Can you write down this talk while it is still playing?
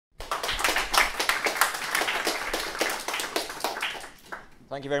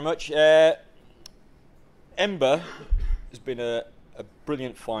Thank you very much. Ember has been a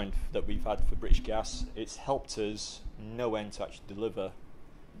brilliant find that we've had for British Gas. It's helped us no end to actually deliver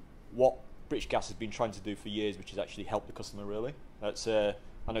what British Gas has been trying to do for years, which is actually help the customer really. That's I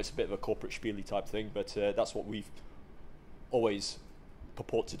know it's a bit of a corporate spiely type thing, but that's what we've always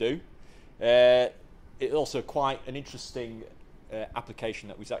purport to do. It's also quite an interesting application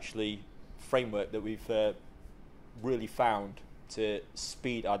that was actually framework that we've really found to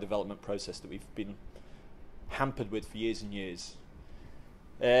speed our development process that we've been hampered with for years and years.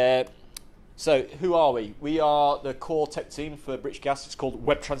 So who are we? We are the core tech team for British Gas. It's called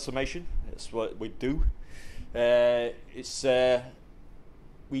Web Transformation. That's what we do. We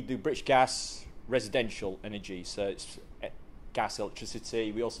do British Gas residential energy, so it's gas,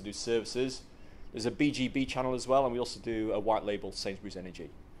 electricity. We also do services. There's a BGB channel as well, and we also do a white label Sainsbury's Energy.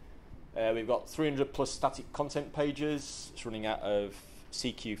 We've got 300 plus static content pages. It's running out of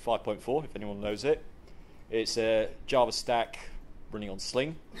CQ 5.4, if anyone knows it. It's a Java stack running on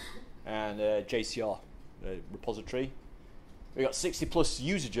Sling and JCR repository. We've got 60 plus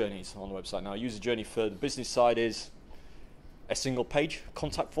user journeys on the website now. User journey for the business side is a single page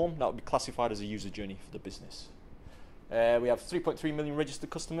contact form that would be classified as a user journey for the business. We have 3.3 million registered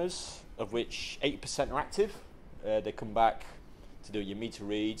customers, of which 80% are active. They come back to do your meter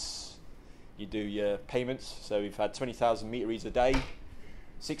reads, you do your payments. So we've had 20,000 meter reads a day,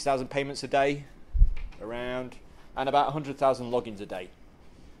 6,000 payments a day around, and about 100,000 logins a day.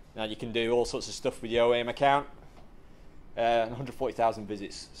 Now you can do all sorts of stuff with your OEM account, 140,000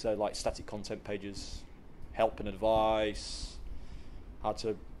 visits. So like static content pages, help and advice, how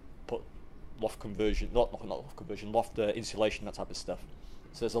to put loft conversion, not loft conversion, loft insulation, that type of stuff.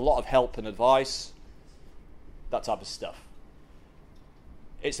 So there's a lot of help and advice, that type of stuff.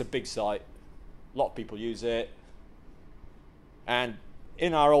 It's a big site, a lot of people use it, and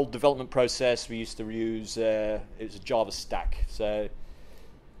in our old development process we used to use it was a Java stack. So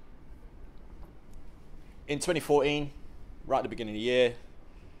in 2014, right at the beginning of the year,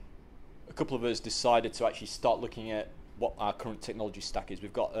 a couple of us decided to actually start looking at what our current technology stack is.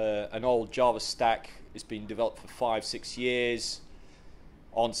 We've got an old Java stack. It's been developed for 5-6 years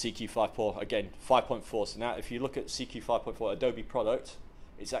on CQ 5.4, again 5.4. So now if you look at CQ 5.4 Adobe product,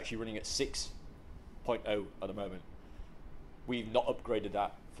 it's actually running at 6.0 at the moment. We've not upgraded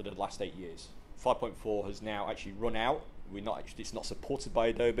that for the last 8 years. 5.4 has now actually run out. It's not supported by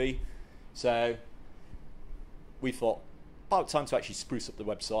Adobe. So we thought, about time to actually spruce up the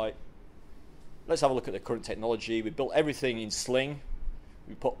website. Let's have a look at the current technology. We built everything in Sling.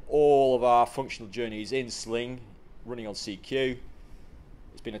 We put all of our functional journeys in Sling, running on CQ.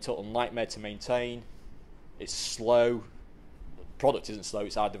 It's been a total nightmare to maintain. It's slow. The product isn't slow,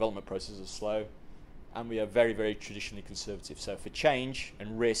 it's our development process is slow. And we are very, very traditionally conservative. So for change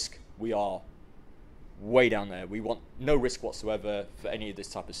and risk, we are way down there. We want no risk whatsoever for any of this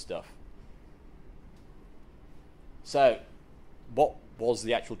type of stuff. So what was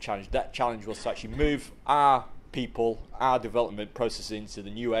the actual challenge? That challenge was to actually move our people, our development process into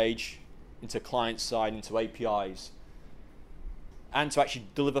the new age, into client side, into APIs, and to actually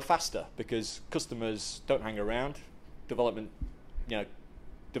deliver faster, because customers don't hang around, developers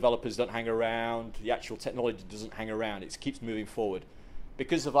don't hang around, the actual technology doesn't hang around, it keeps moving forward.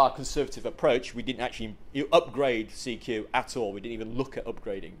 Because of our conservative approach, we didn't actually upgrade CQ at all. We didn't even look at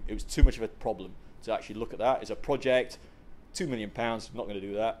upgrading. It was too much of a problem to actually look at that. It's a project, £2 million, I'm not going to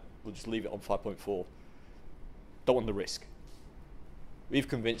do that. We'll just leave it on 5.4. Don't want the risk. We've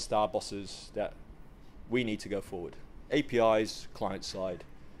convinced our bosses that we need to go forward. APIs, client side.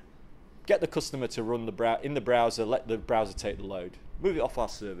 Get the customer to run in the browser, let the browser take the load. Move it off our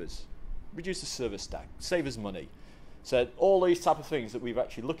servers. Reduce the server stack. Save us money. So all these type of things that we've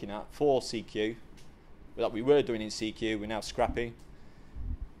actually looking at for CQ, that we were doing in CQ, we're now scrapping.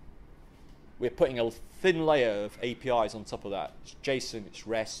 We're putting a thin layer of APIs on top of that. It's JSON, it's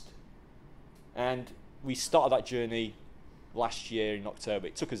REST. And we started that journey last year in October.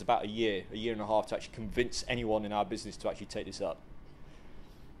 It took us about a year and a half to actually convince anyone in our business to actually take this up.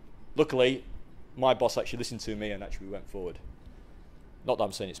 Luckily, my boss actually listened to me and actually went forward. Not that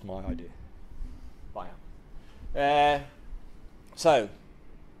I'm saying it's my idea, but I am. So,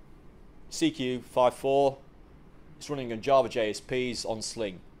 CQ 5.4, it's running on Java JSPs on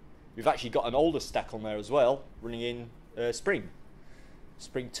Sling. We've actually got an older stack on there as well, running in Spring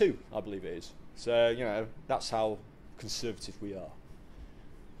 2, I believe it is. So, that's how conservative we are.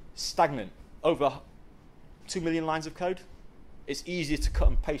 Stagnant, over 2 million lines of code. It's easier to cut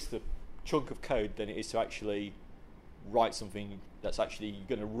and paste the chunk of code than it is to actually write something that's actually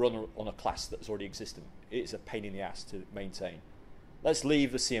going to run on a class that's already existing. It's a pain in the ass to maintain. Let's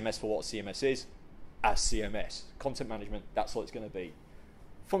leave the CMS for what CMS is, as CMS. Content management, that's what it's going to be.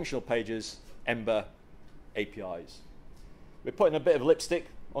 Functional pages, Ember, APIs. We're putting a bit of lipstick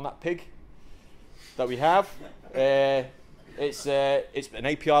on that pig that we have. It's an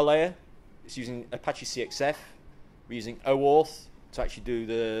API layer. It's using Apache CXF. We're using OAuth to actually do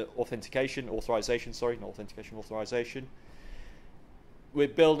the authorization. We're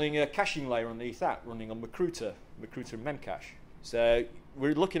building a caching layer underneath that, running on Recruiter and Memcache. So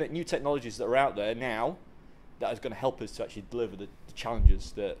we're looking at new technologies that are out there now that is going to help us to actually deliver the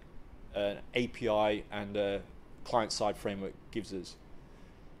challenges that an API and a client-side framework gives us.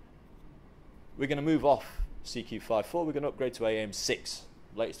 We're going to move off CQ 5.4. We're going to upgrade to AM6,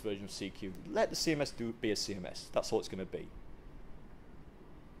 latest version of CQ. Let the CMS be a CMS. That's all it's going to be.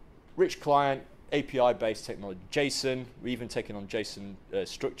 Rich client, API-based technology. JSON. We're even taking on JSON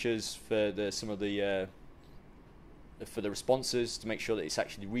structures for the responses to make sure that it's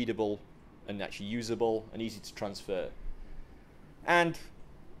actually readable and actually usable and easy to transfer. And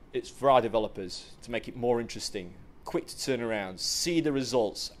it's for our developers to make it more interesting, quick to turn around, see the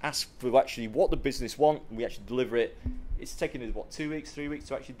results, ask for actually what the business want, and we actually deliver it. It's taken us, what, 2 weeks, 3 weeks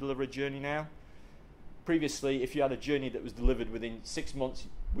to actually deliver a journey now? Previously, if you had a journey that was delivered within 6 months,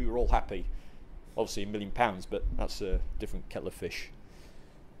 we were all happy. Obviously £1 million, but that's a different kettle of fish.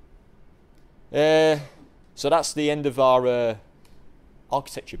 So that's the end of our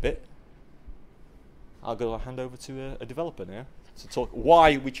architecture bit. I'll go hand over to a developer now to talk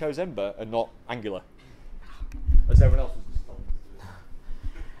why we chose Ember and not Angular, as everyone else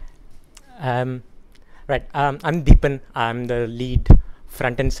was. Right, I'm Deepan. I'm the lead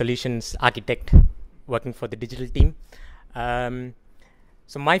front-end solutions architect working for the digital team.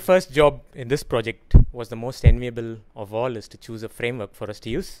 So my first job in this project was the most enviable of all, is to choose a framework for us to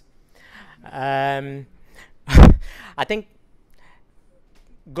use. I think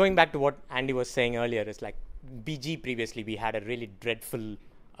going back to what Andy was saying earlier, is like BG previously we had a really dreadful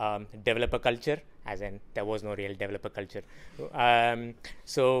developer culture, as in there was no real developer culture.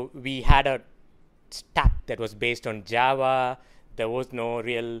 So we had a stack that was based on Java. There was no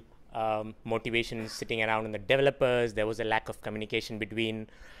real motivation sitting around in the developers. There was a lack of communication between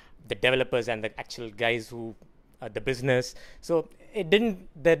the developers and the actual guys who the business. So it didn't,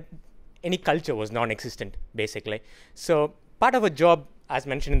 that any culture was non-existent basically. So part of a job, as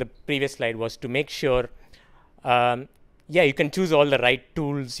mentioned in the previous slide, was to make sure yeah, you can choose all the right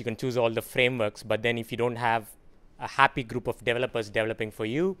tools, you can choose all the frameworks, but then if you don't have a happy group of developers developing for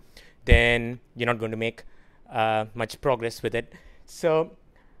you, then you're not going to make much progress with it. So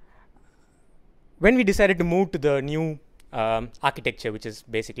when we decided to move to the new architecture, which is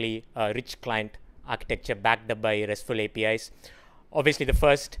basically a rich client architecture backed up by RESTful APIs, obviously the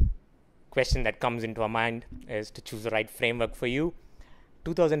first question that comes into our mind is to choose the right framework for you.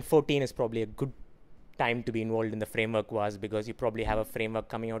 2014 is probably a good time to be involved in the framework was, because you probably have a framework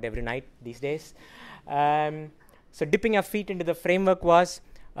coming out every night these days. So dipping our feet into the framework was,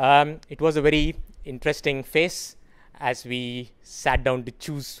 it was a very interesting phase as we sat down to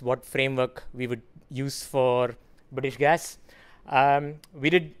choose what framework we would use for British Gas. We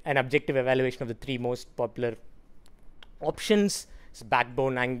did an objective evaluation of the 3 most popular options: so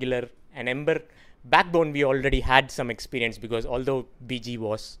Backbone, Angular, and Ember. Backbone we already had some experience, because although BG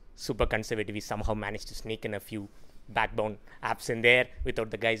was super conservative, we somehow managed to sneak in a few Backbone apps in there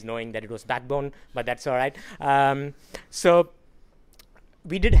without the guys knowing that it was Backbone, but that's all right. So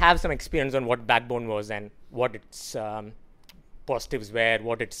we did have some experience on what Backbone was and what its positives were,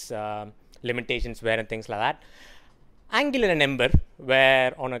 what its limitations were, and things like that. Angular and Ember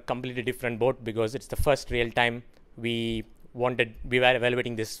were on a completely different boat, because it's the first real time we were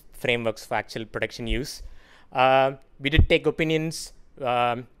evaluating these frameworks for actual production use. We did take opinions.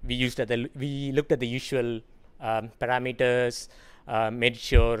 We looked at the usual parameters, made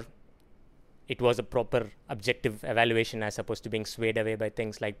sure it was a proper objective evaluation as opposed to being swayed away by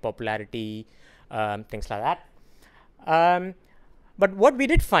things like popularity, things like that. But what we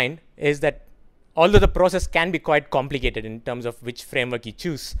did find is that although the process can be quite complicated in terms of which framework you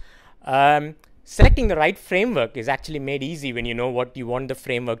choose, selecting the right framework is actually made easy when you know what you want the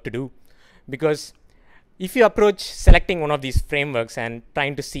framework to do. Because if you approach selecting one of these frameworks and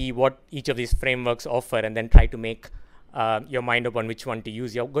trying to see what each of these frameworks offer and then try to make your mind up on which one to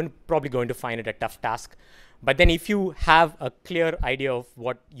use, you're probably going to find it a tough task. But then if you have a clear idea of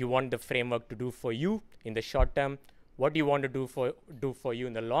what you want the framework to do for you in the short term, what you want to do for you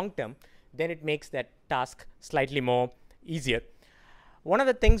in the long term, then it makes that task slightly more easier. One of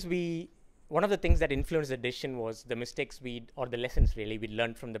the things that influenced the decision was the mistakes or the lessons really we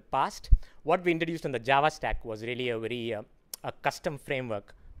learned from the past. What we introduced on the Java stack was really a very a custom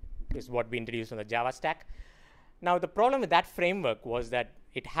framework is what we introduced on the Java stack. Now, the problem with that framework was that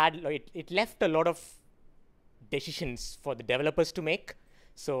it left a lot of decisions for the developers to make.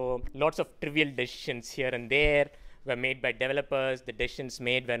 So lots of trivial decisions here and there were made by developers. The decisions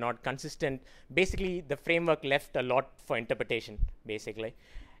made were not consistent. Basically, the framework left a lot for interpretation, basically.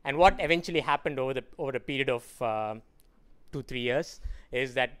 And what eventually happened over a period of 2-3 years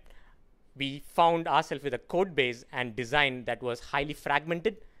is that we found ourselves with a code base and design that was highly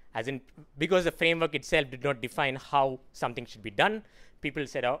fragmented, as in because the framework itself did not define how something should be done. People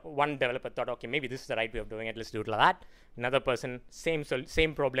said, one developer thought, okay, maybe this is the right way of doing it, let's do it like that. Another person,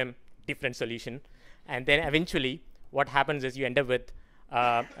 same problem, different solution. And then eventually what happens is you end up with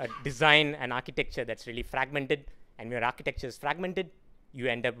a design and architecture that's really fragmented. And when your architecture is fragmented, you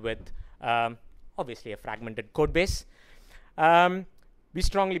end up with obviously a fragmented code base. We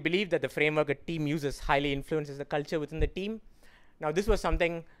strongly believe that the framework a team uses highly influences the culture within the team. Now, this was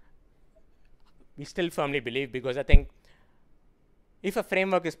something we still firmly believe, because I think if a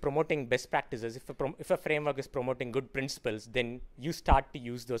framework is promoting best practices, if a framework is promoting good principles, then you start to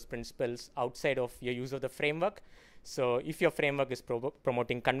use those principles outside of your use of the framework. So if your framework is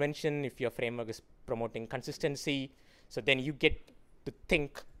promoting convention, if your framework is promoting consistency, so then you get to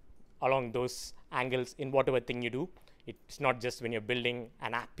think along those angles in whatever thing you do. It's not just when you're building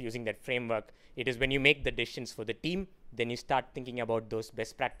an app using that framework. It is when you make the decisions for the team, then you start thinking about those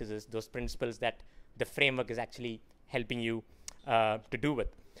best practices, those principles that the framework is actually helping you to do with.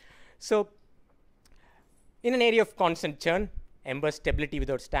 So in an area of constant churn, Ember's stability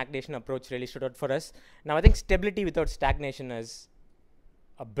without stagnation approach really stood out for us. Now, I think stability without stagnation is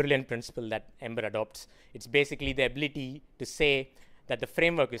a brilliant principle that Ember adopts. It's basically the ability to say that the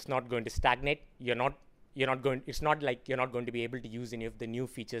framework is not going to stagnate. It's not like you're not going to be able to use any of the new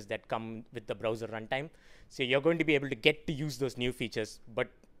features that come with the browser runtime. So you're going to be able to get to use those new features, but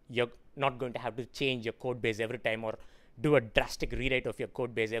you're not going to have to change your code base every time or do a drastic rewrite of your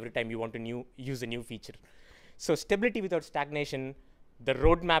code base every time you want to use a new feature. So stability without stagnation, the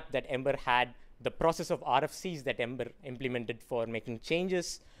roadmap that Ember had, the process of RFCs that Ember implemented for making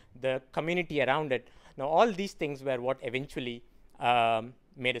changes, the community around it. Now, all these things were what eventually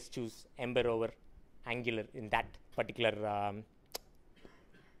made us choose Ember over Angular in that particular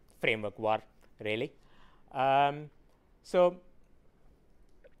framework war, really. So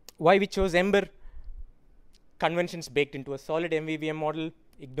why we chose Ember? Conventions baked into a solid MVVM model.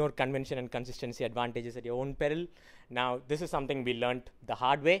 Ignore convention and consistency advantages at your own peril. Now, this is something we learned the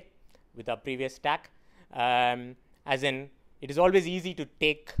hard way with our previous stack. As in, it is always easy to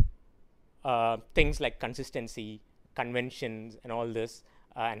take things like consistency, conventions, and all this,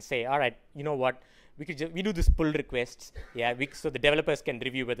 and say, all right, you know what? We do this pull requests, so the developers can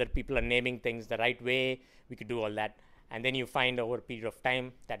review whether people are naming things the right way. We could do all that. And then you find over a period of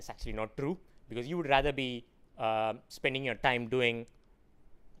time that is actually not true, because you would rather be spending your time doing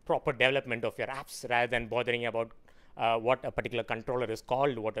proper development of your apps rather than bothering about what a particular controller is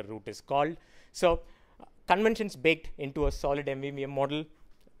called, what a root is called. So conventions baked into a solid MVVM model.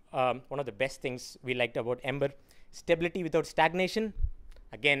 One of the best things we liked about Ember. Stability without stagnation.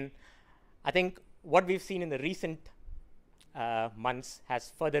 Again, I think what we've seen in the recent months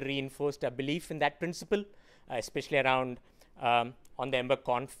has further reinforced our belief in that principle, especially around on the Ember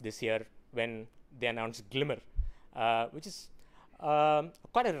Conf this year when they announced Glimmer, which is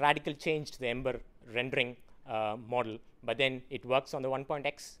quite a radical change to the Ember rendering model, but then it works on the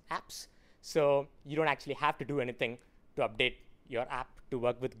 1.x apps. So you don't actually have to do anything to update your app to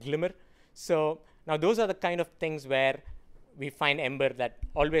work with Glimmer. So now those are the kind of things where we find Ember that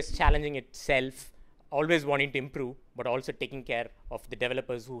always challenging itself, always wanting to improve, but also taking care of the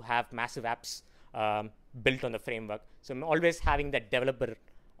developers who have massive apps built on the framework. So I'm always having that developer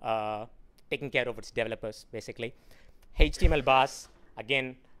taking care of its developers, basically. HTML bars,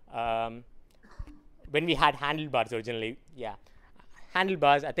 again, when we had handlebars originally,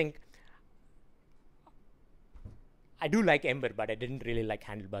 handlebars, I think I do like Ember, but I didn't really like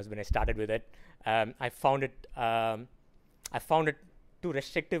handlebars when I started with it. I found it too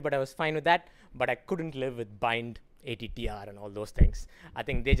restrictive, but I was fine with that. But I couldn't live with bind, ATTR, and all those things. I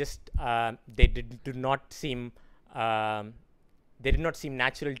think they just did not seem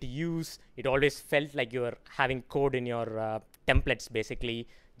natural to use. It always felt like you were having code in your templates, basically,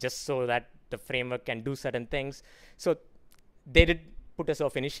 just so that the framework can do certain things. So they did put us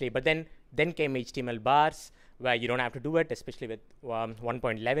off initially, but then came HTML bars, where you don't have to do it, especially with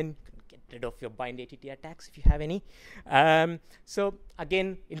 1.11. Get rid of your bind ATTR tags if you have any. So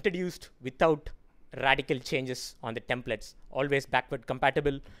again, introduced without radical changes on the templates, always backward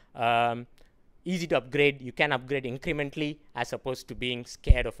compatible. easy to upgrade. You can upgrade incrementally as opposed to being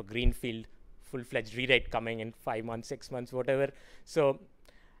scared of a greenfield, full-fledged rewrite coming in 5 months, 6 months, whatever. So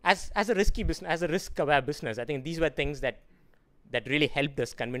as a risky business, as a risk-aware business, I think these were things that really helped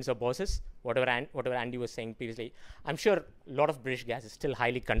us convince our bosses, whatever Andy was saying previously. I'm sure a lot of British gas is still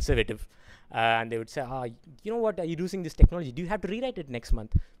highly conservative. And they would say, you know what, are you using this technology? Do you have to rewrite it next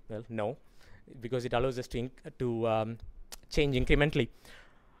month? Well, no, because it allows us to change incrementally.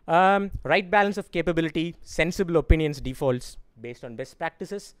 Right balance of capability, sensible opinions, defaults based on best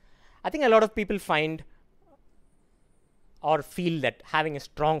practices. I think a lot of people find or feel that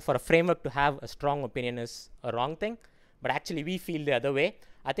for a framework to have a strong opinion is a wrong thing. But actually, we feel the other way.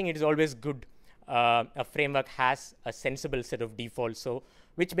 I think it is always good a framework has a sensible set of defaults. So,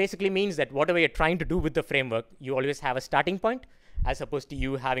 which basically means that whatever you're trying to do with the framework, you always have a starting point, as opposed to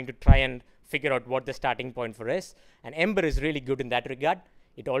you having to try and figure out what the starting point for is. And Ember is really good in that regard.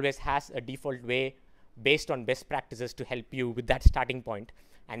 It always has a default way based on best practices to help you with that starting point.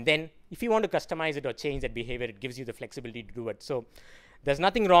 And then if you want to customize it or change that behavior, it gives you the flexibility to do it. So there's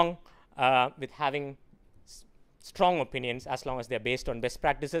nothing wrong with having strong opinions as long as they're based on best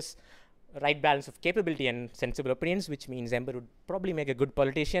practices. Right balance of capability and sensible opinions, which means Ember would probably make a good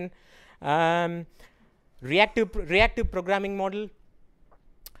politician. Reactive programming model.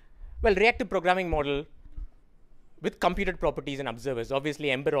 Well, reactive programming model with computed properties and observers.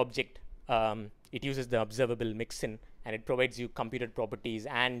 Obviously, Ember object, it uses the observable mixin, and it provides you computed properties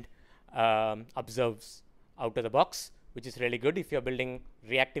and observes out of the box, which is really good if you're building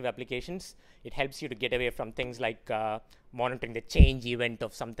reactive applications. It helps you to get away from things like monitoring the change event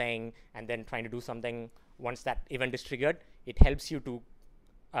of something and then trying to do something once that event is triggered. It helps you to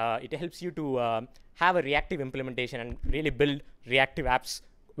have a reactive implementation and really build reactive apps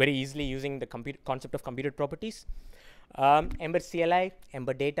very easily using the concept of computed properties. Ember CLI,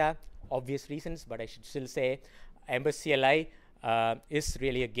 Ember data, obvious reasons, but I should still say Ember CLI is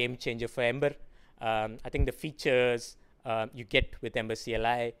really a game changer for Ember. I think the features you get with Ember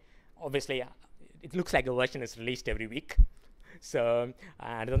CLI, obviously, it looks like a version is released every week. So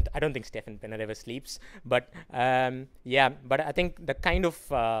I don't think Stefan Penner ever sleeps. But but I think the kind of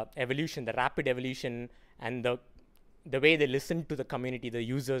evolution, the rapid evolution, and the way they listen to the community, the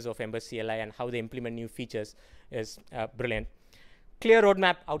users of Ember CLI, and how they implement new features is brilliant. Clear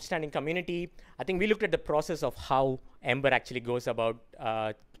roadmap, outstanding community. I think we looked at the process of how Ember actually goes about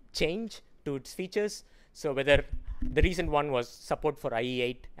change to its features. So whether the recent one was support for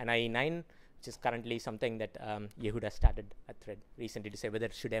IE8 and IE9, which is currently something that Yehud has started a thread recently to say whether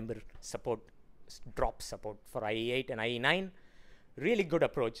should Ember drop support for IE8 and IE9. Really good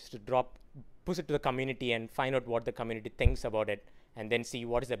approach to push it to the community and find out what the community thinks about it, and then see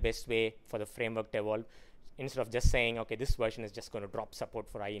what is the best way for the framework to evolve. Instead of just saying, okay, this version is just going to drop support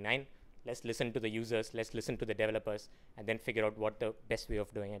for IE9, let's listen to the users, let's listen to the developers, and then figure out what the best way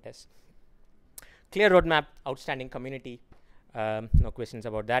of doing it is. Clear roadmap, outstanding community, no questions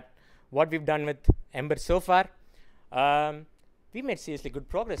about that. What we've done with Ember so far, we made seriously good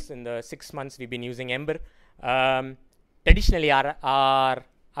progress in the 6 months we've been using Ember. Traditionally, our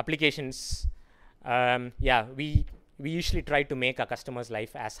applications, we usually try to make our customers'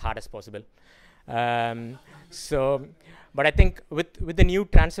 life as hard as possible. But I think with the new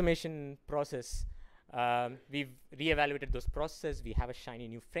transformation process, we've reevaluated those processes. We have a shiny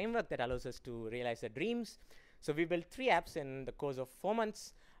new framework that allows us to realize our dreams. So we built 3 apps in the course of 4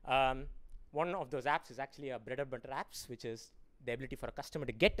 months. One of those apps is actually a bread and butter apps, which is the ability for a customer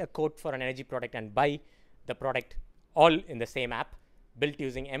to get a quote for an energy product and buy the product all in the same app, built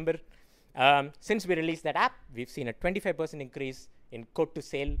using Ember. Since we released that app, we've seen a 25% increase in quote to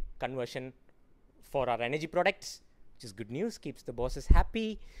sale conversion for our energy products, which is good news, keeps the bosses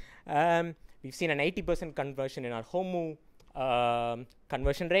happy. We've seen an 80% conversion in our Homu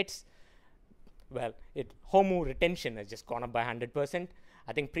conversion rates. Well, Homu retention has just gone up by 100%.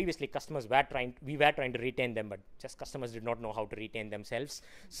 I think previously we were trying to retain them, but just customers did not know how to retain themselves.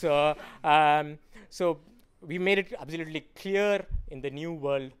 So we made it absolutely clear in the new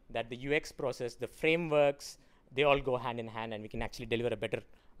world that the UX process, the frameworks, they all go hand in hand, and we can actually deliver a better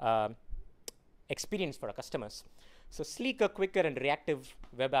experience for our customers. So sleeker, quicker, and reactive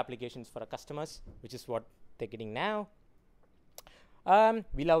web applications for our customers, which is what they're getting now.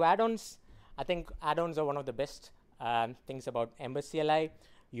 We love add-ons. I think add-ons are one of the best things about Ember CLI.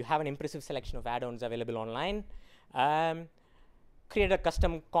 You have an impressive selection of add-ons available online. Create a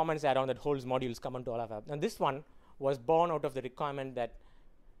custom comments add-on that holds modules common to all of our apps. Now this one was born out of the requirement that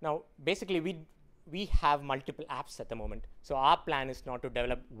now basically we have multiple apps at the moment. So our plan is not to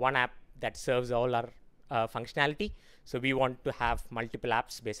develop one app that serves all our functionality. So we want to have multiple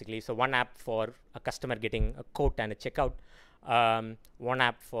apps basically. So one app for a customer getting a quote and a checkout, one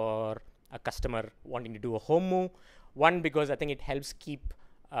app for a customer wanting to do a home move, one because I think it helps keep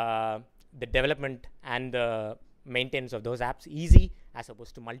the development and the maintenance of those apps easy, as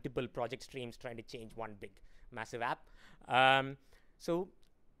opposed to multiple project streams trying to change one big massive app.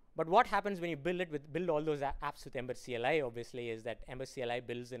 But what happens when you build all those apps with Ember CLI, obviously, is that Ember CLI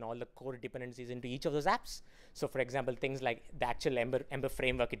builds in all the core dependencies into each of those apps. So for example, things like the actual Ember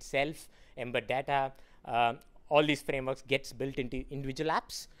framework itself, Ember data, all these frameworks gets built into individual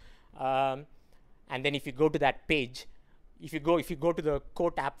apps. And then if you go to that page, if you go to the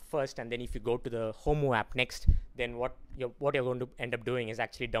quote app first, and then if you go to the Homo app next, then what you're going to end up doing is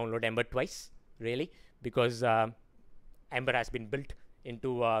actually download Ember twice, really, because Ember has been built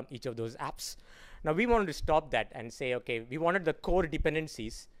into each of those apps. Now we wanted to stop that and say, okay, we wanted the core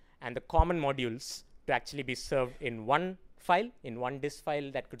dependencies and the common modules to actually be served in one file, in one disk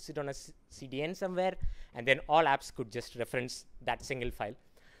file that could sit on a CDN somewhere, and then all apps could just reference that single file.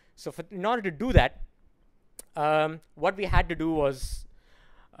 So in order to do that, what we had to do was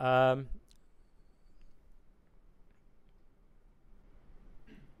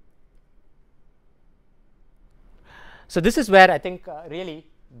so this is where I think really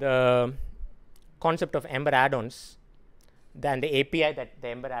the concept of Ember add-ons and the API that the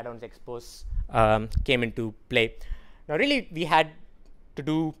Ember add-ons expose came into play. Now really we had to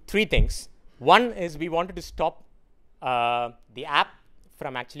do three things. One is we wanted to stop the app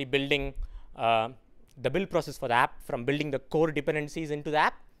from actually building the build process for the app from building the core dependencies into the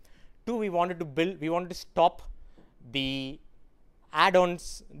app. Two, we wanted to stop the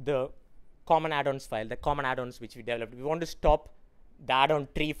add-ons, the common add-ons file, the common add-ons which we developed. We want to stop the add-on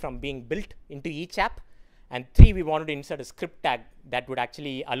tree from being built into each app. And three, we wanted to insert a script tag that would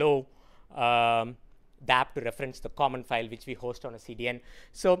actually allow the app to reference the common file which we host on a CDN.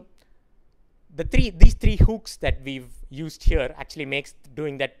 So these three hooks that we've used here actually makes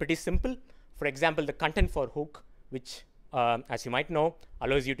doing that pretty simple. For example, the content for hook, which as you might know,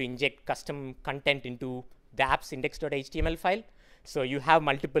 allows you to inject custom content into the app's index.html file. So you have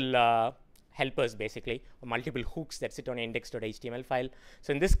multiple helpers basically, or multiple hooks that sit on an index.html file.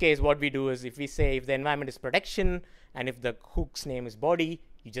 So in this case, what we do is if we say if the environment is production and if the hook's name is body,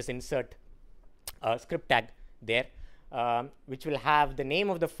 you just insert a script tag there, which will have the name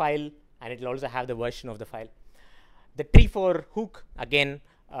of the file, and it will also have the version of the file. The tree for hook, again,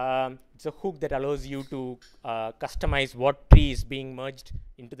 it's a hook that allows you to customize what tree is being merged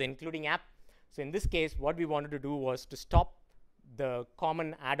into the including app. So in this case, what we wanted to do was to stop the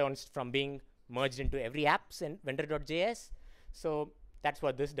common add-ons from being merged into every apps in vendor.js. So that's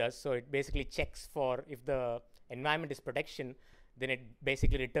what this does. So it basically checks for if the environment is production, then it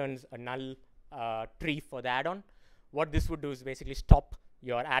basically returns a null tree for the add-on. What this would do is basically stop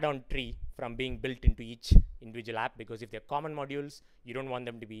your add-on tree from being built into each individual app, because if they're common modules, you don't want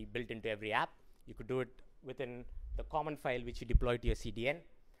them to be built into every app. You could do it within the common file which you deploy to your CDN.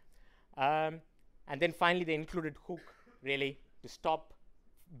 And then finally, the included hook, really, to stop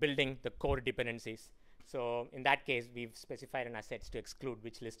building the core dependencies. So in that case, we've specified an assets to exclude,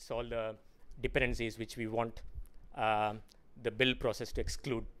 which lists all the dependencies which we want the build process to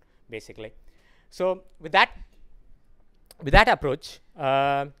exclude, basically. So with that approach,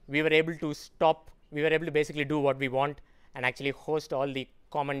 we were able to basically do what we want and actually host all the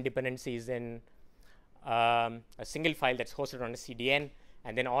common dependencies in a single file that's hosted on a CDN,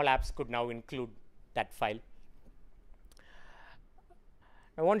 and then all apps could now include that file.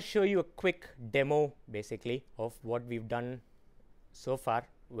 I want to show you a quick demo, basically, of what we've done so far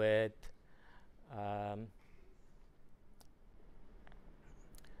with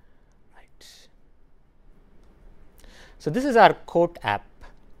So this is our quote app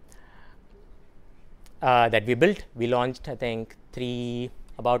that we built. We launched, I think,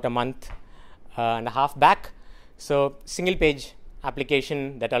 about a month and a half back. So single page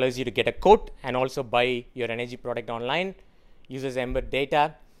application that allows you to get a quote and also buy your energy product online. Uses Ember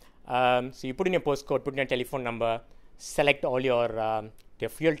data. So you put in your postcode, put in your telephone number, select all your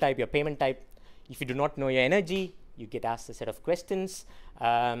fuel type, your payment type. If you do not know your energy, you get asked a set of questions.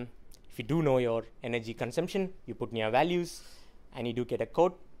 If you do know your energy consumption, you put in your values, and you do get a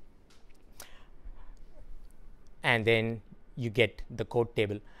quote. And then you get the quote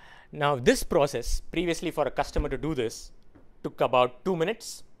table. Now, this process, previously for a customer to do this, took about 2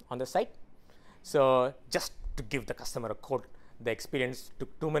 minutes on the site. So just to give the customer a quote, the experience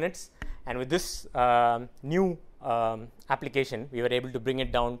took 2 minutes. And with this new application, we were able to bring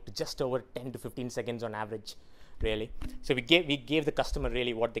it down to just over 10 to 15 seconds on average, really. So we gave the customer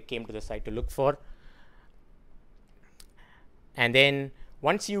really what they came to the site to look for. And then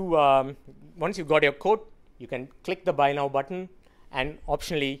once you got your code, you can click the buy now button and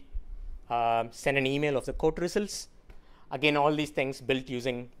optionally send an email of the code results. Again, all these things built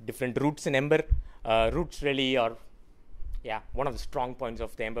using different routes in Ember. Routes really are one of the strong points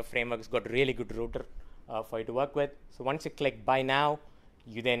of the Ember framework. It's got a really good router for you to work with. So once you click buy now,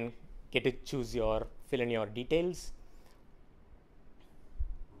 you then get to fill in your details.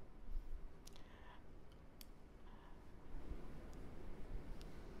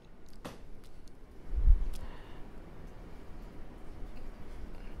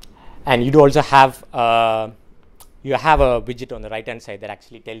 And you do also have a widget on the right hand side that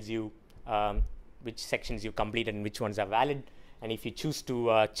actually tells you which sections you completed and which ones are valid. And if you choose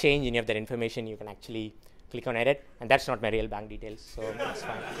to change any of that information, you can actually click on edit. And that's not my real bank details, so that's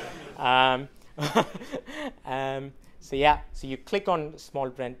fine. So you click on small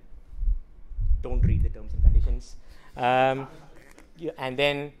print. Don't read the terms and conditions. And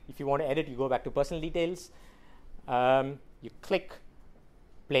then if you want to edit, you go back to personal details. You click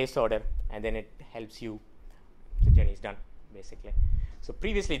place order, and then it helps you. The journey is done, basically. So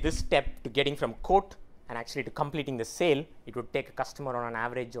previously, this step to getting from quote and actually to completing the sale, it would take a customer on an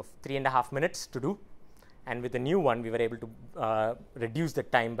average of 3.5 minutes to do. And with the new one, we were able to reduce the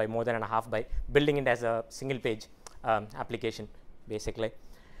time by more than a half by building it as a single page application, basically.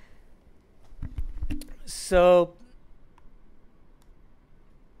 So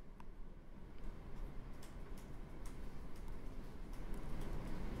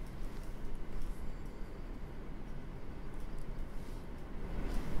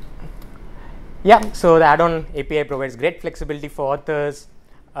so the add-on API provides great flexibility for authors.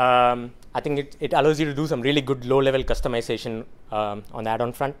 I think it allows you to do some really good low-level customization on the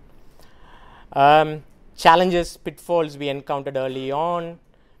add-on front. Challenges, pitfalls we encountered early on.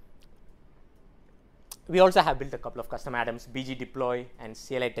 We also have built a couple of custom add-ons, BG deploy and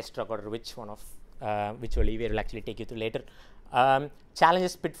CLI test recorder, which Olivier will actually take you through later.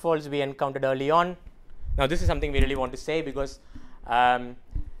 Challenges, pitfalls we encountered early on. Now, this is something we really want to say because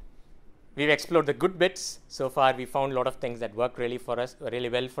we've explored the good bits. So far, we found a lot of things that work really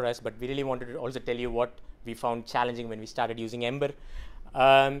well for us, but we really wanted to also tell you what we found challenging when we started using Ember.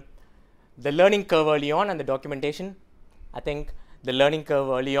 The learning curve early on and the documentation. I think the learning curve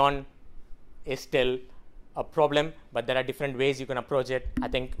early on is still a problem, but there are different ways you can approach it. I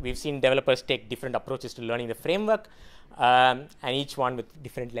think we've seen developers take different approaches to learning the framework, and each one with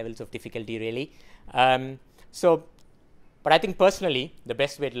different levels of difficulty, really. But I think personally, the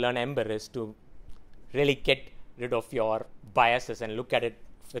best way to learn Ember is to really get rid of your biases and look at it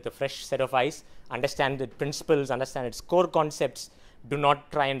with a fresh set of eyes, understand the principles, understand its core concepts. Do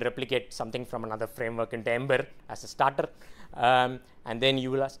not try and replicate something from another framework into Ember as a starter. And then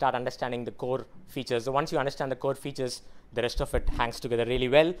you will start understanding the core features. So once you understand the core features, the rest of it hangs together really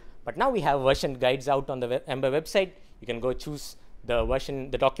well. But now we have version guides out on the Ember website. You can go choose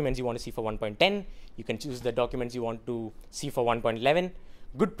the documents you want to see for 1.10. You can choose the documents you want to see for 1.11.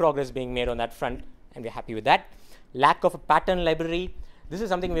 Good progress being made on that front, and we're happy with that. Lack of a pattern library. This is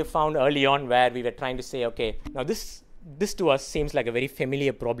something we found early on where we were trying to say, okay, now this to us seems like a very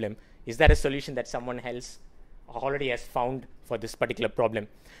familiar problem. Is that a solution that someone else already has found for this particular problem?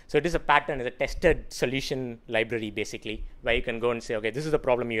 So it is a pattern, it's a tested solution library, basically, where you can go and say, okay, this is the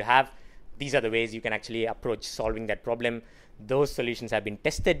problem you have. These are the ways you can actually approach solving that problem. Those solutions have been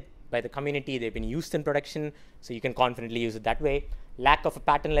tested by the community. They've been used in production, so you can confidently use it that way. Lack of a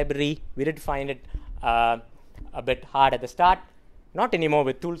pattern library. We did find it a bit hard at the start. Not anymore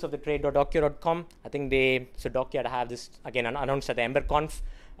with toolsofthetrade.docker.com. I think Docker have this, again, announced at the EmberConf.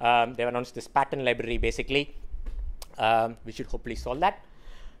 They've announced this pattern library, basically. We should hopefully solve that.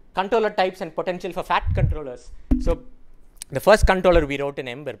 Controller types and potential for fat controllers. So the first controller we wrote in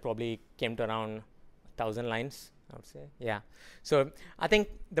Ember probably came to around 1,000 lines, I would say. Yeah. So I think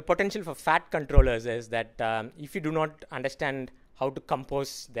the potential for fat controllers is that if you do not understand how to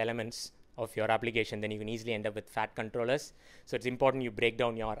compose the elements of your application, then you can easily end up with fat controllers. So it's important you break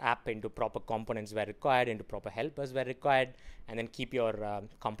down your app into proper components where required, into proper helpers where required, and then keep your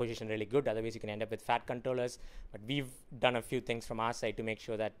composition really good. Otherwise, you can end up with fat controllers. But we've done a few things from our side to make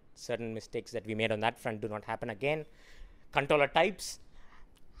sure that certain mistakes that we made on that front do not happen again. Controller types,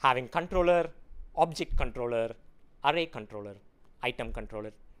 having controller, object controller, array controller, item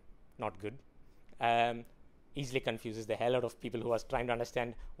controller, not good. Easily confuses the hell out of people who are trying to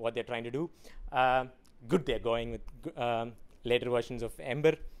understand what they're trying to do. Good, they're going with later versions of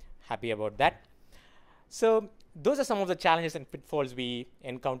Ember. Happy about that. So those are some of the challenges and pitfalls we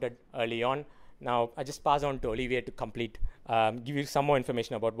encountered early on. Now I just pass on to Olivier to complete, give you some more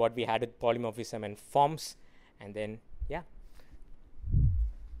information about what we had with polymorphism and forms, and then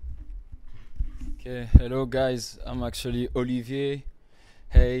Okay, hello guys, I'm actually Olivier.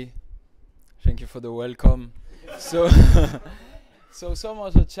 Hey, thank you for the welcome. So, so some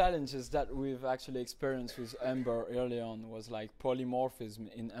of the challenges that we've actually experienced with Ember early on was like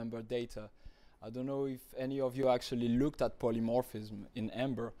polymorphism in Ember data. I don't know if any of you actually looked at polymorphism in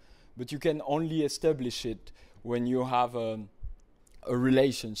Ember, but you can only establish it when you have a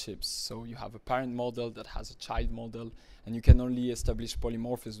relationships. So you have a parent model that has a child model, and you can only establish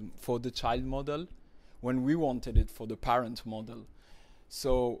polymorphism for the child model when we wanted it for the parent model.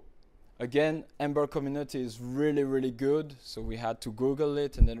 So again, Ember community is really, really good. So we had to Google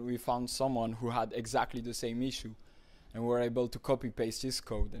it, and then we found someone who had exactly the same issue, and we're able to copy paste his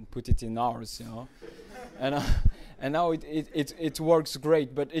code and put it in ours, you know. And now it works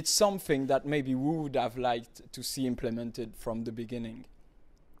great, but it's something that maybe we would have liked to see implemented from the beginning.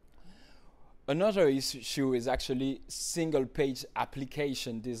 Another issue is actually single page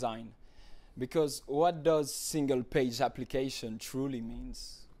application design. Because what does single page application truly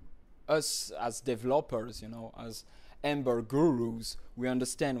means? Us as developers, you know, as Ember gurus, we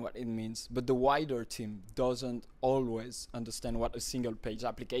understand what it means, but the wider team doesn't always understand what a single page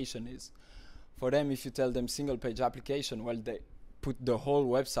application is. For them, if you tell them single page application, well, they put the whole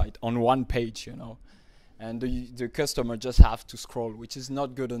website on one page, you know, and the customer just have to scroll, which is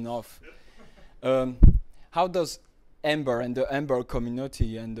not good enough. How does Ember and the Ember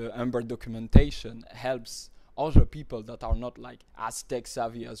community and the Ember documentation helps other people that are not like as tech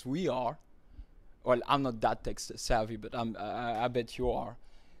savvy as we are? Well, I'm not that tech savvy, but I bet you are,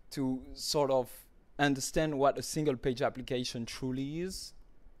 to sort of understand what a single page application truly is.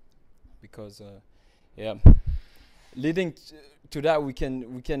 Because yeah, leading to that, we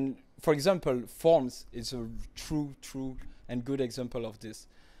can, for example, forms is a true and good example of this.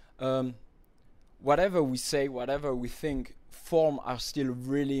 Whatever we say, whatever we think, forms are still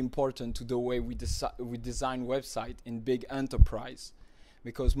really important to the way we design website in big enterprise,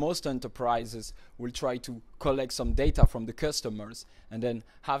 because most enterprises will try to collect some data from the customers and then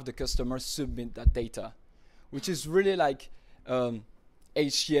have the customers submit that data, which is really like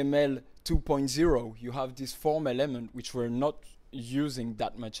HTML 2.0. You have this form element which we're not using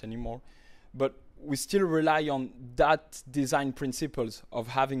that much anymore, but we still rely on that design principles of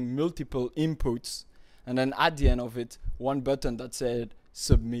having multiple inputs, and then at the end of it, one button that said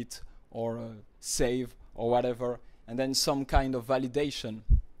submit or save or whatever, and then some kind of validation.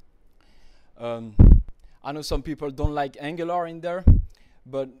 I know some people don't like Angular in there,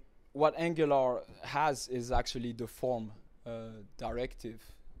 but what Angular has is actually the form directive.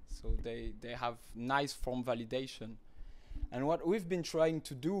 So they have nice form validation. And what we've been trying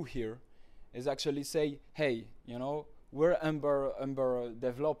to do here is actually say, hey, you know, we're Ember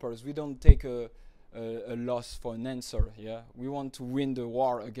developers. We don't take a loss for an answer. Yeah, we want to win the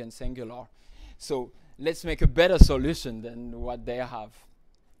war against Angular. So let's make a better solution than what they have.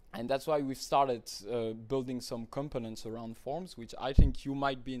 And that's why we've started building some components around forms, which I think you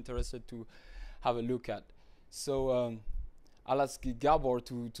might be interested to have a look at. So I'll ask Gabor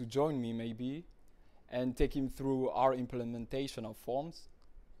to join me maybe and take him through our implementation of forms.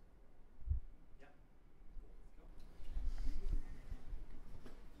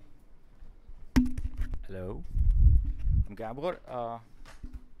 Hello, I'm Gabor.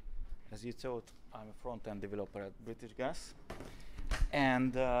 As you thought, I'm a front-end developer at British Gas.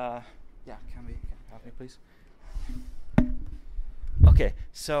 And yeah, can you help me, please? Okay,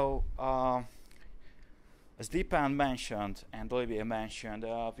 so as Deepan mentioned and Olivier mentioned,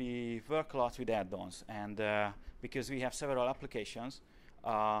 we work a lot with add-ons, and because we have several applications,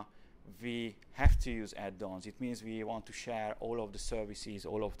 we have to use add-ons. It means we want to share all of the services,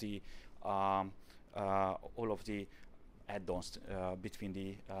 all of the add-ons between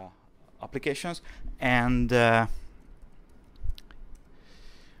the applications, and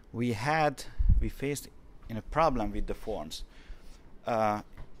we faced in a problem with the forms.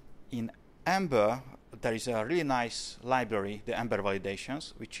 In Ember, there is a really nice library, the Ember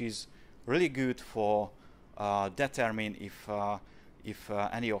validations, which is really good for determine if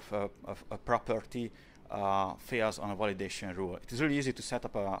any of a property fails on a validation rule. It is really easy to set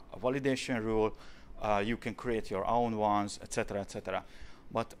up a validation rule. You can create your own ones, etc., etc.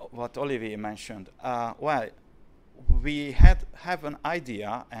 But what Olivier mentioned, well, we have an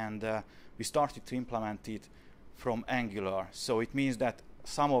idea, and we started to implement it from Angular. So it means that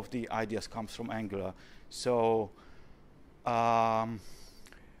some of the ideas comes from Angular. So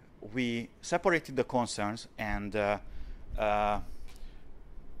we separated the concerns, and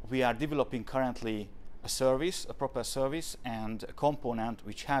we are developing currently a service, a proper service, and a component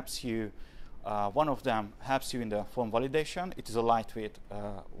which helps you One of them helps you in the form validation. It is a lightweight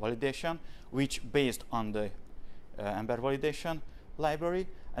validation, which based on the Ember validation library.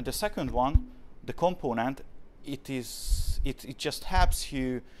 And the second one, the component, it just helps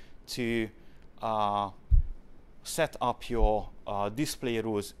you to set up your display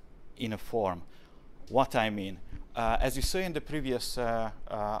rules in a form. What I mean, as you saw in the previous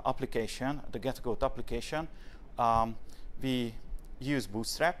application, the GetGoat application, we use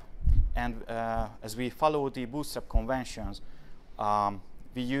Bootstrap, and as we follow the Bootstrap conventions, we're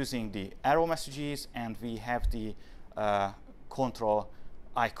using the arrow messages, and we have the control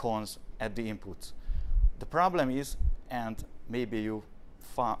icons at the inputs. The problem is, and maybe you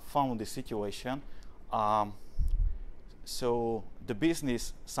found the situation, so the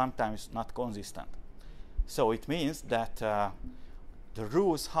business sometimes not consistent. So it means that the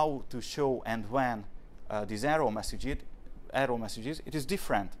rules how to show and when these arrow messages, it is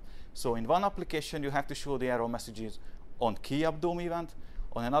different. So in one application you have to show the arrow messages on key updom event.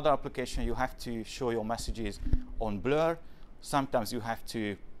 On another application you have to show your messages on blur. Sometimes you have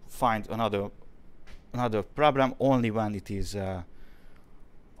to find another problem only when it is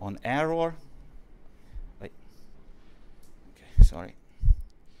on error. Wait. Okay, sorry.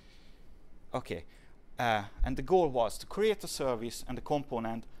 Okay, and the goal was to create a service and a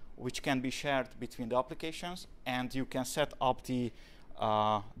component which can be shared between the applications, and you can set up the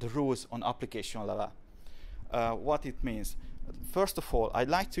rules on application level. What it means. First of all, I'd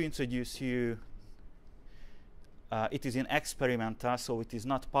like to introduce you. It is in experimental, so it is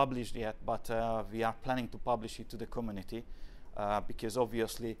not published yet, but we are planning to publish it to the community because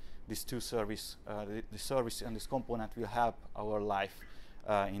obviously these two service, the service and this component will help our life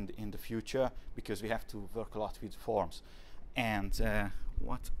in the future, because we have to work a lot with forms. And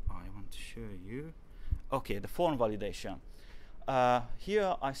what I want to show you, okay, the form validation.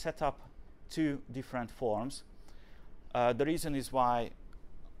 Here I set up two different forms. The reason is why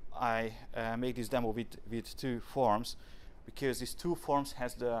I make this demo with two forms, because these two forms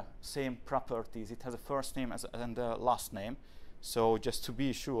has the same properties. It has a first name and a last name, so just to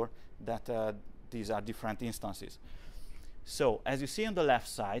be sure that these are different instances. So as you see on the left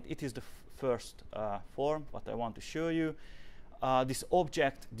side, it is the first form what I want to show you. This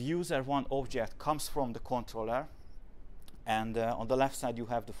object, the user1 object, comes from the controller, and on the left side you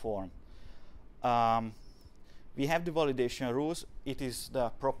have the form. We have the validation rules. It is the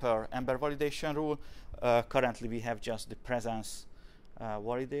proper Ember validation rule. Currently we have just the presence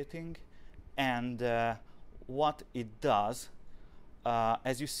validating, and what it does,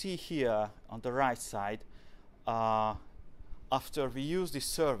 as you see here on the right side, after we use this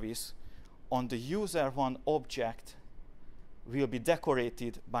service, on the user1 object will be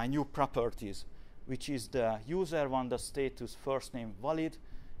decorated by new properties, which is the user1.status first name valid,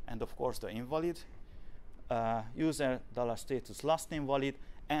 and of course the invalid, user$status last name valid,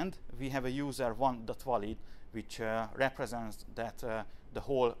 and we have a user1.valid, which represents that the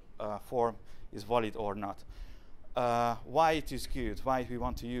whole form is valid or not. Why it is good, why we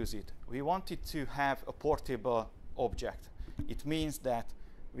want to use it? We wanted to have a portable object. It means that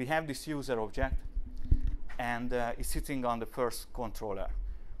we have this user object, and it's sitting on the first controller.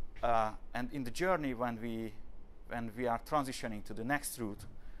 And in the journey, when we are transitioning to the next route,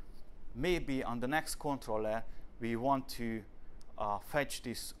 maybe on the next controller we want to fetch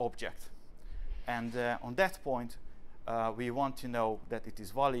this object, and on that point we want to know that it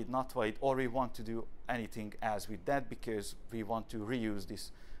is valid, not valid, or we want to do anything else with that, because we want to reuse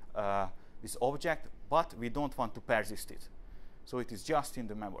this this object, but we don't want to persist it, so it is just in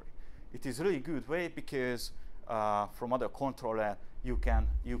the memory. It is a really good way, because from other controller you can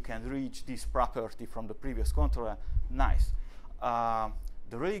reach this property from the previous controller. Nice.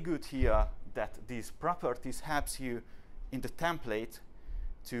 The really good here that these properties helps you in the template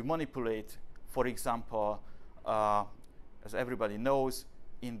to manipulate, for example, as everybody knows,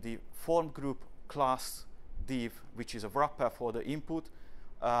 in the form group class div, which is a wrapper for the input,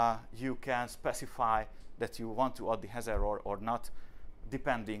 you can specify that you want to add the hazard or not,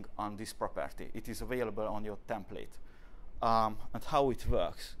 depending on this property. It is available on your template. And how it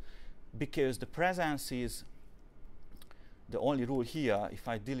works, because the presence is the only rule here. If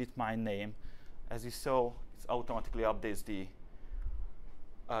I delete my name, as you saw, it automatically updates the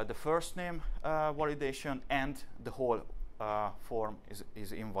first name validation, and the whole form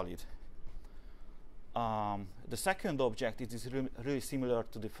is invalid. The second object, it is really similar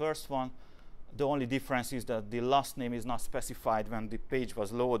to the first one. The only difference is that the last name is not specified when the page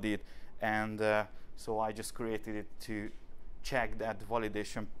was loaded, and so I just created it to check that the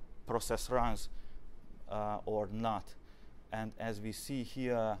validation process runs or not. And as we see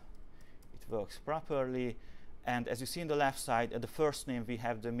here, it works properly. And as you see on the left side, at the first name, we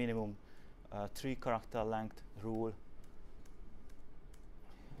have the minimum 3-character length rule,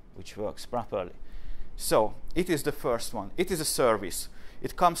 which works properly. So it is the first one. It is a service.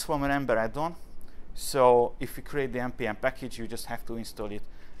 It comes from an Ember add-on. So if you create the npm package, you just have to install it,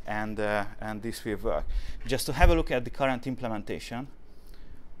 and this will work. Just to have a look at the current implementation.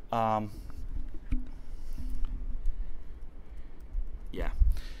 Yeah.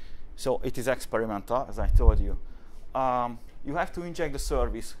 So it is experimental, as I told you. You have to inject the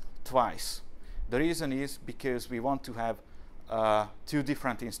service twice. The reason is because we want to have 2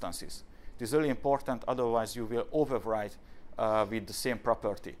 different instances. It is really important, otherwise you will overwrite with the same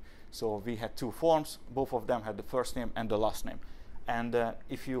property. So we had 2 forms, both of them had the first name and the last name. And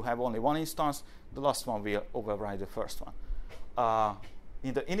if you have only one instance, the last one will override the first one.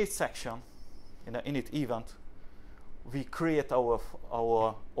 In the init section, in the init event, we create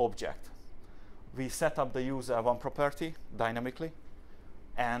our object. We set up the user one property dynamically,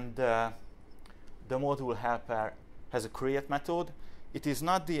 and the module helper has a create method. It is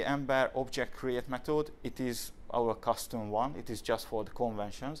not the Ember object create method, it is our custom one. It is just for the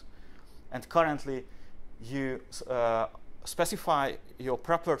conventions. And currently you specify your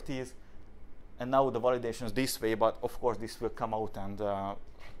properties, and now the validation is this way, but of course this will come out,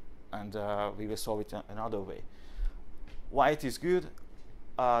 and we will solve it another way. Why it is good?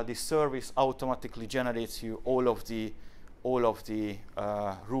 This service automatically generates you all of the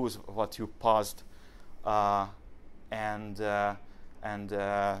rules what you passed, and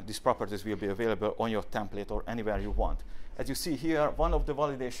these properties will be available on your template or anywhere you want. As you see here, one of the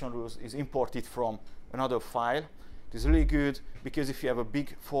validation rules is imported from another file. It is really good because if you have a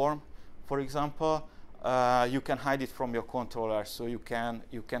big form, for example, you can hide it from your controller, so you can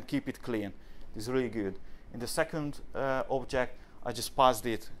keep it clean. It is really good. In the second object, I just passed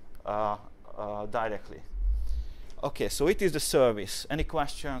it directly. Okay, so it is the service. Any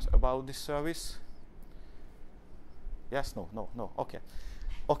questions about this service? Yes, no. Okay.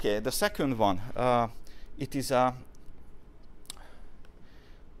 Okay, the second one, it is a.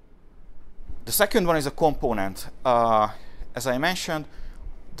 The second one is a component. As I mentioned,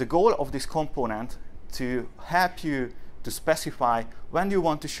 the goal of this component to help you to specify when you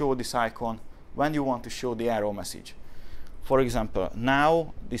want to show this icon, when you want to show the arrow message. For example,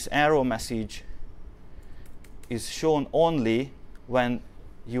 now this arrow message is shown only when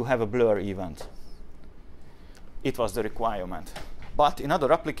you have a blur event. It was the requirement. But in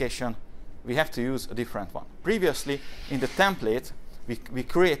other application, we have to use a different one. Previously, in the template, we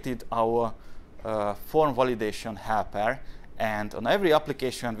created our form validation helper, and on every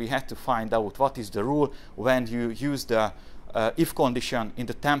application, we had to find out what is the rule when you use the if condition in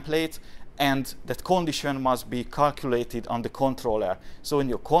the template, and that condition must be calculated on the controller. So in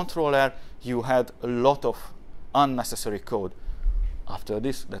your controller, you had a lot of unnecessary code. After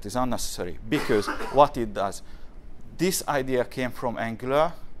this, that is unnecessary, because what it does, this idea came from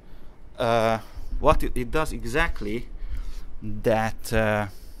Angular. What it does exactly, that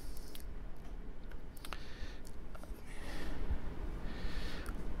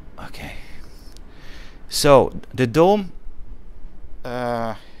okay. So the DOM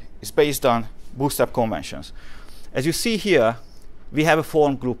is based on Bootstrap conventions. As you see here, we have a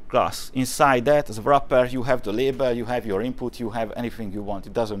form group class. Inside that, as a wrapper, you have the label, you have your input, you have anything you want.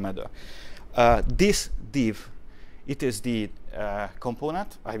 It doesn't matter. This div, it is the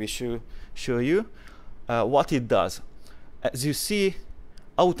component. I will show you what it does. As you see,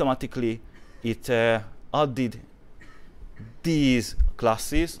 automatically it added these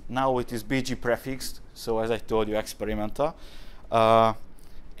classes. Now it is BG prefixed, so as I told you, experimental.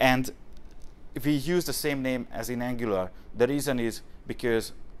 And we use the same name as in Angular. The reason is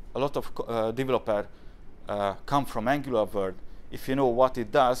because a lot of developers come from Angular world. If you know what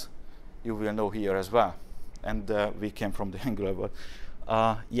it does, you will know here as well. And we came from the Angular world.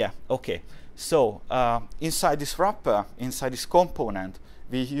 Yeah, okay. So inside this wrapper, inside this component,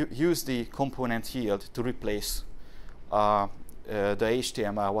 we use the component yield to replace the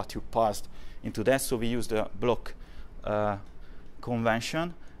HTML what you passed into that. So we use the block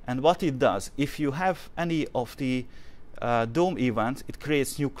convention. And what it does, if you have any of the DOM events, it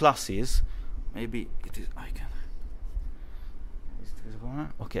creates new classes. Maybe it is, I can. Is this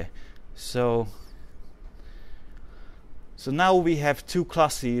one? Okay. So now we have two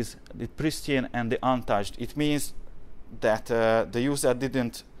classes, the pristine and the untouched. It means that the user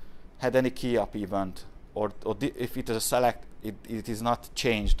didn't had any key up event, or if it is a select, it is not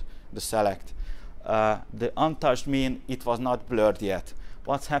changed, the select. The untouched mean it was not blurred yet.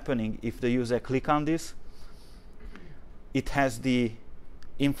 What's happening if the user click on this? It has the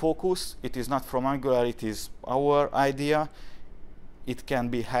in focus. It is not from Angular, it is our idea. It can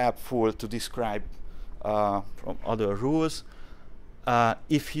be helpful to describe from other rules.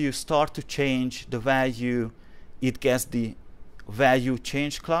 If you start to change the value, it gets the value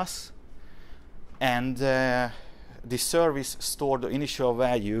change class, and the service stores the initial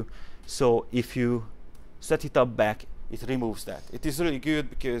value. So if you set it up back, it removes that. It is really good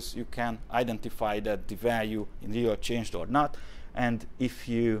because you can identify that the value in real changed or not. And if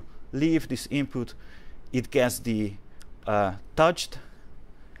you leave this input, it gets the touched.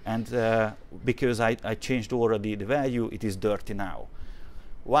 And because I changed already the value, it is dirty now.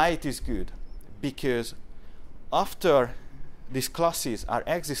 Why it is good? Because after these classes are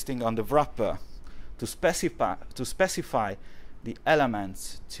existing on the wrapper to specify the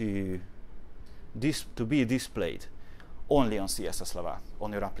elements to be displayed only on CSS level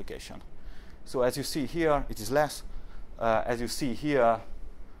on your application. So as you see here, it is less. As you see here,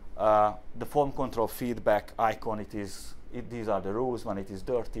 the form control feedback icon, these are the rules when it is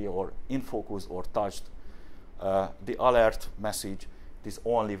dirty or in focus or touched. The alert message is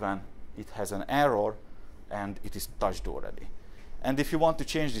only when it has an error and it is touched already. And if you want to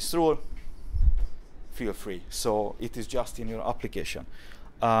change this rule, feel free. So it is just in your application.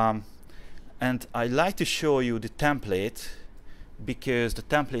 And I like to show you the template because the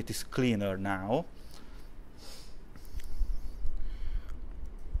template is cleaner now.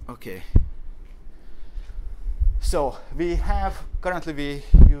 Okay. So currently we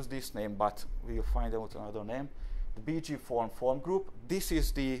use this name, but we will find out another name. The BG form group. This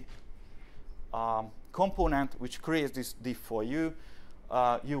is the component which creates this div for you.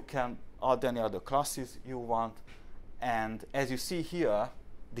 You can add any other classes you want. And as you see here,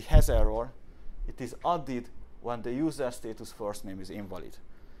 the has error, it is added when the user status first name is invalid.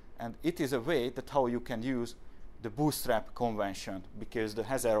 And it is a way that how you can use the bootstrap convention, because the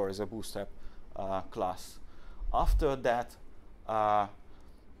has error is a bootstrap class. After that,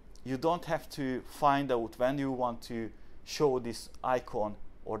 you don't have to find out when you want to show this icon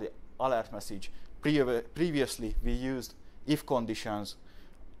or the alert message. Previously, we used if conditions,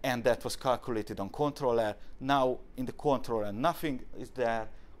 and that was calculated on controller. Now, in the controller, nothing is there,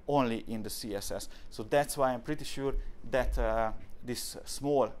 only in the CSS. So that's why I'm pretty sure that this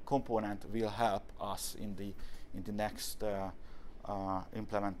small component will help us in the next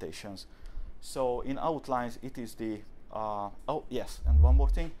implementations. So in outlines, it is the oh yes, and one more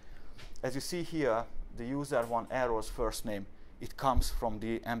thing. As you see here, the user one error's first name, it comes from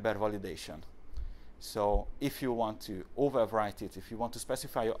the Ember validation. So if you want to overwrite it, if you want to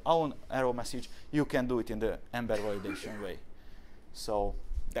specify your own error message, you can do it in the Ember validation way. So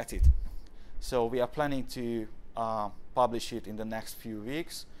that's it. So we are planning to publish it in the next few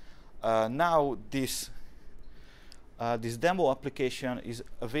weeks. Now this demo application is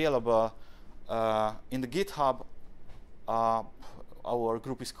available in the GitHub. Our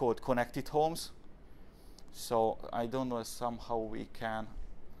group is called Connected Homes. So I don't know if somehow we can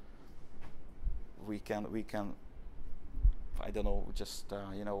I don't know, just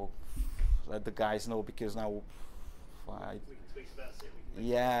you know, let the guys know, because now We can tweet about it.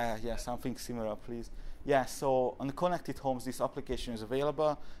 yeah, something similar, please. Yeah, so on the Connected Homes, this application is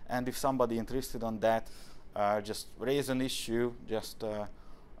available, and if somebody interested on that, just raise an issue, just to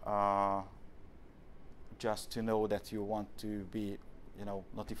know that you want to be, you know,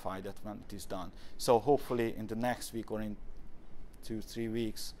 notified that when it is done. So hopefully in the next week or in 2-3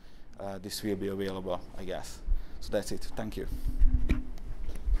 weeks, this will be available, I guess. So that's it. Thank you.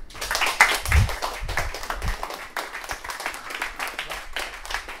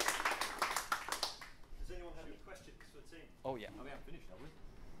 Oh yeah. Oh, we haven't finished, have we?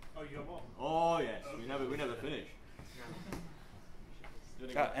 Oh, you got more? Oh yes, we never finish.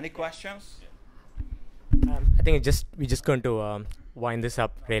 Any questions? I think we're just going to wind this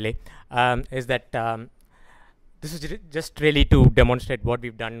up, really. Is that this is just really to demonstrate what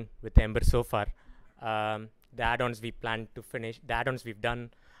we've done with Ember so far. The add-ons we plan to finish, the add-ons we've done,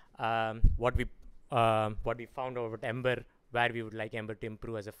 what we found out about Ember, where we would like Ember to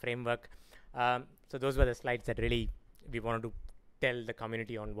improve as a framework. So those were the slides that really we wanted to tell the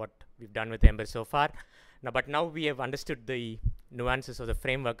community on what we've done with Ember so far. But now we have understood the nuances of the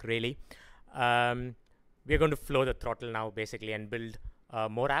framework, really. We're going to flow the throttle now, basically, and build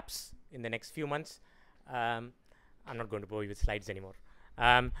more apps in the next few months. I'm not going to bore you with slides anymore.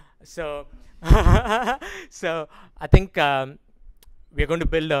 So I think we're going to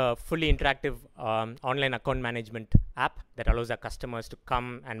build a fully interactive online account management app that allows our customers to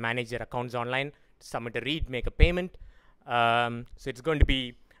come and manage their accounts online, submit a read, make a payment. So it's going to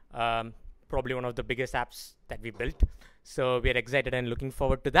be probably one of the biggest apps that we built. So we are excited and looking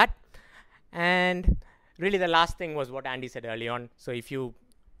forward to that. And really the last thing was what Andy said early on. So if you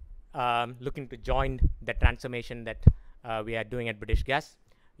looking to join the transformation that we are doing at British Gas,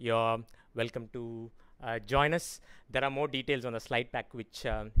 you're welcome to join us. There are more details on the slide pack, which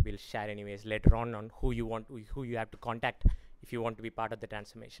we'll share anyways later on who you have to contact if you want to be part of the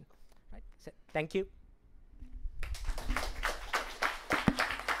transformation. Right. So, thank you.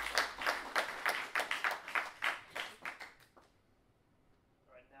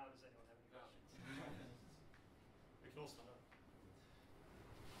 All right, now does anyone have any questions? We can all stand up.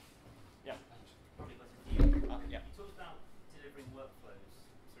 Yeah. Probably got a few. Yeah. You talked about delivering workflows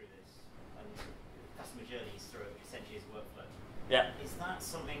through this and customer journeys through it, essentially as a workflow. Yeah. Is that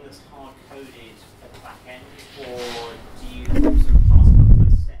something that's hard coded at the back end, or do you sort of pass a couple of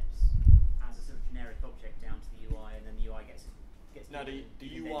those steps as a sort of generic object down to the UI, and then the UI gets No, the you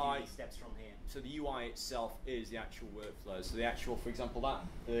then do UI. these steps from here? So the UI itself is the actual workflow. So the actual, for example,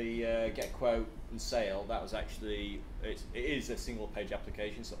 the get quote and sale, that was actually, it is a single page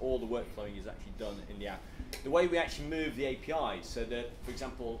application. So all the workflowing is actually done in the app. The way we actually move the APIs, so that, for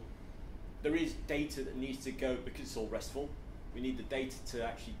example, there is data that needs to go, because it's all RESTful, we need the data to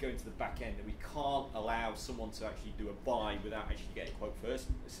actually go into the back end, and we can't allow someone to actually do a buy without actually getting a quote first.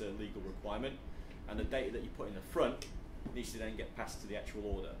 It's a legal requirement. And the data that you put in the front needs to then get passed to the actual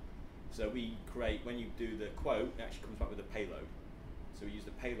order. So we create, when you do the quote, it actually comes back with a payload. So we use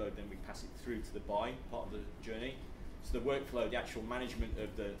the payload, then we pass it through to the buy part of the journey. So the workflow, the actual management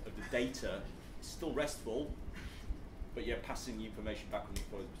of the data is still RESTful, but you're passing the information back and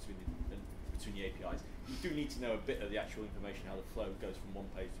forth between the APIs. You do need to know a bit of the actual information, how the flow goes from one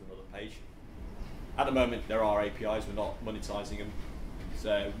page to another page. At the moment, there are APIs, we're not monetizing them,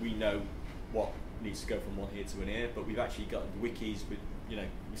 so we know what needs to go from one here to one here, but we've actually got wikis with, we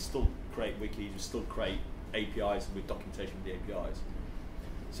still create wikis, we still create APIs with documentation of the APIs.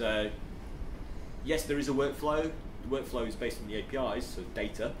 So, yes, there is a workflow. The workflow is based on the APIs, so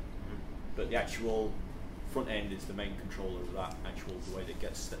data, but the actual front end is the main controller of that actual, the way that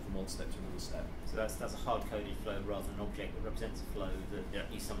gets step from one step to another step. So that's a hard-coded flow rather than an object that represents a flow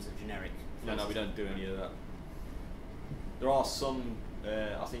that is some sort of generic. No, we don't do any of that. There are some,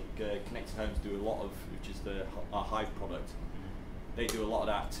 I think Connected Homes do a lot of, which is our Hive product. They do a lot of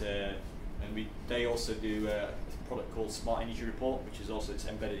that, and they also do a product called Smart Energy Report, which is also, it's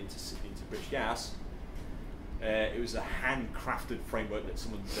embedded into British Gas. It was a handcrafted framework that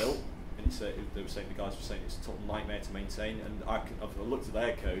someone built, and they were saying, the guys were saying it's a total nightmare to maintain. And I've looked at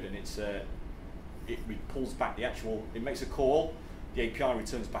their code, and it pulls back the actual, it makes a call. The API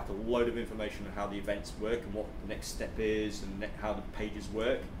returns back a load of information on how the events work and what the next step is and how the pages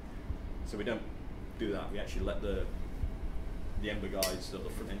work. So we don't do that. We actually let the Ember guys, or the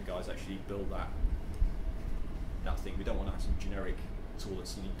front end guys, actually build that thing. We don't want to have some generic tool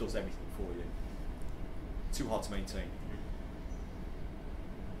that does everything for you. Too hard to maintain.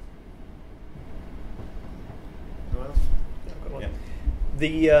 Well, yeah, I've got one.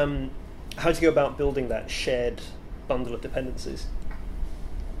 Yeah. How do you go about building that shared bundle of dependencies?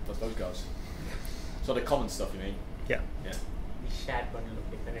 That's those guys. So the common stuff, you mean? Yeah. Yeah. The shared bundle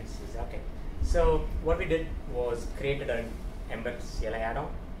of dependencies. Okay. So what we did was created an Ember CLI add-on,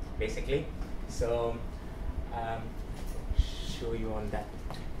 basically. So show you on that.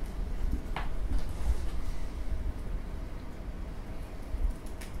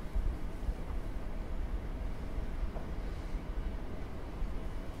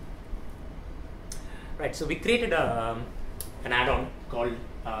 Right, so we created an add-on called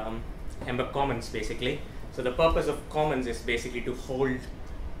Ember Commons, basically. So the purpose of Commons is basically to hold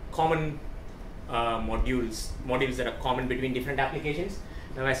common modules that are common between different applications.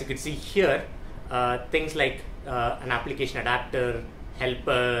 Now, as you can see here, things like an application adapter,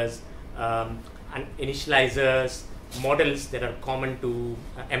 helpers, and initializers, models that are common to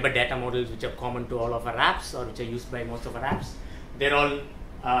Ember data models, which are common to all of our apps or which are used by most of our apps. They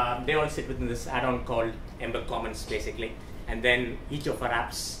all sit within this add-on called Ember Commons, basically. And then each of our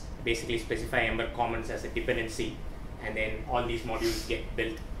apps basically specify Ember Commons as a dependency, and then all these modules get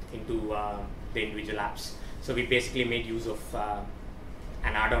built into the individual apps. So we basically made use of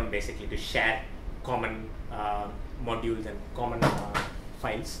an add-on basically to share common modules and common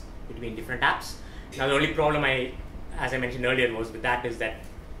files between different apps. Now the only problem as I mentioned earlier was with that is that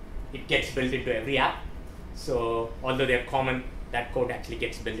it gets built into every app. So although they're common, that code actually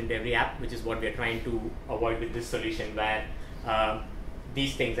gets built into every app, which is what we're trying to avoid with this solution, where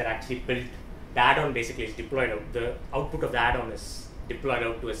these things are actually built. The add-on basically is deployed out. The output of the add-on is deployed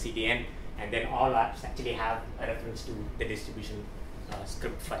out to a CDN, and then all apps actually have a reference to the distribution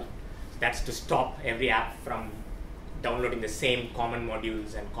script file. that's to stop every app from downloading the same common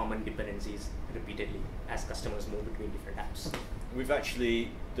modules and common dependencies repeatedly as customers move between different apps. We've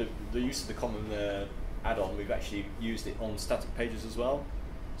actually, the use of the common add-on, we've actually used it on static pages as well.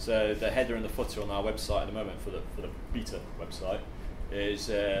 So the header and the footer on our website at the moment for the beta website is,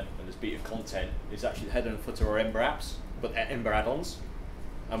 and there's beta content, is actually the header and footer are Ember apps, but Ember add-ons,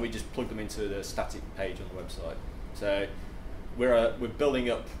 and we just plug them into the static page on the website. So we're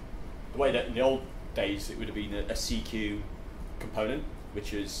building up the way that in the old days it would have been a CQ component,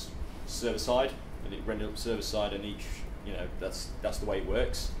 which is server side, and it rendered up server side, and each, that's the way it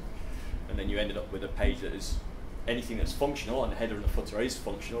works. And then you ended up with a page that is anything that's functional, and the header and the footer is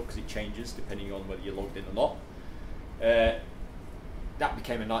functional because it changes depending on whether you're logged in or not. That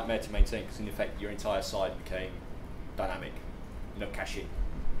became a nightmare to maintain because in effect your entire site became dynamic, no caching.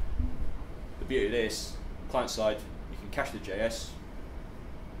 The beauty of this, client side, you can cache the JS,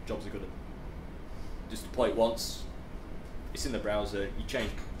 jobs are good. Just deploy it once, it's in the browser, you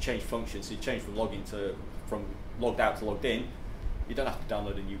change functions, so you change from logged out to logged in, you don't have to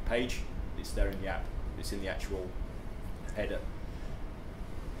download a new page, it's there in the app, it's in the actual header.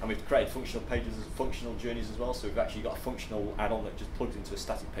 And we've created functional pages as functional journeys as well, so we've actually got a functional add-on that just plugs into a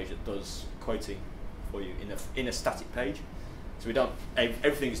static page that does quoting for you in a static page. So we don't,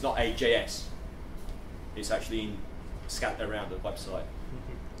 everything's not a JS, it's actually scattered around the website.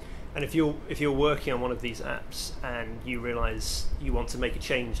 And if you're working on one of these apps and you realise you want to make a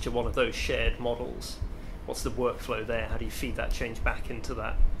change to one of those shared models, what's the workflow there? How do you feed that change back into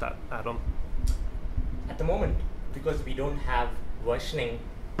that add-on? At the moment, because we don't have versioning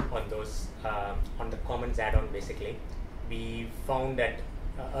on those on the Commons add-on, basically, we found that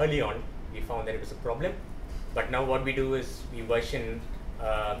early on we found that it was a problem. But now what we do is we version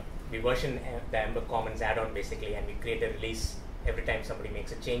the Ember Commons add-on basically, and we create a release every time somebody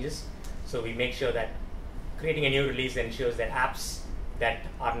makes a changes. So we make sure that creating a new release ensures that apps that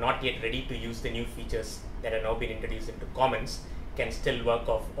are not yet ready to use the new features that are now being introduced into Commons can still work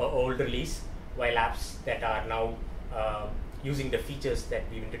off an old release, while apps that are now using the features that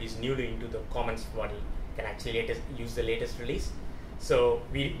we've introduced newly into the Commons model can actually use the latest release. So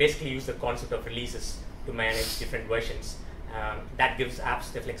we basically use the concept of releases to manage different versions. That gives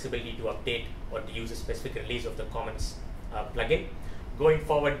apps the flexibility to update or to use a specific release of the Commons plugin. Going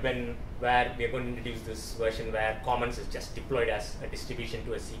forward, where we are going to introduce this version where Commons is just deployed as a distribution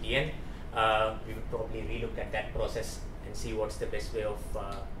to a CDN, we would probably relook at that process and see what's the best way of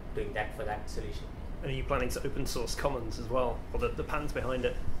doing that for that solution. And are you planning to open source Commons as well, or the plans behind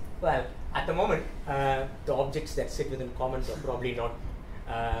it? Well, at the moment, the objects that sit within Commons are probably not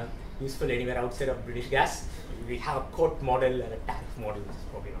useful anywhere outside of British Gas. We have a quote model and a tariff model, which is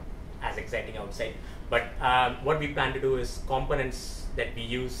probably not as exciting outside. But what we plan to do is components that we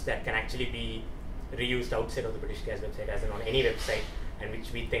use that can actually be reused outside of the British Gas website, as in on any website, and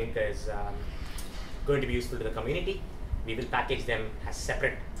which we think is going to be useful to the community. We will package them as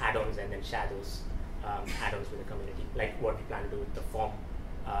separate add-ons and then share those add-ons with the community, like what we plan to do with the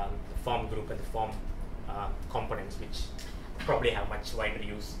form group and the form components, which probably have much wider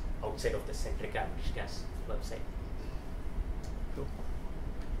use outside of the Centrica British Gas website. Cool.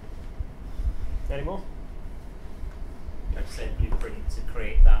 Any more? Like I said, blueprint to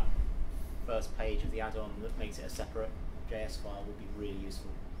create that first page of the add-on that makes it a separate JS file would be really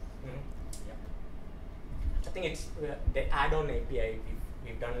useful. Mm-hmm. Yeah. I think it's the add-on API.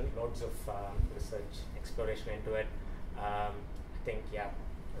 We've done lots of research exploration into it. I think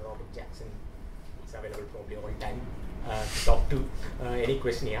Robert Jackson is available probably all the time to talk to any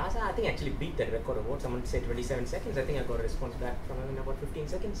question he asks. I think I actually beat that record of what someone said 27 seconds. I think I got a response back from him in about 15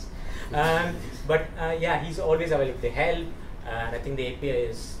 seconds. But he's always available to help. And I think the API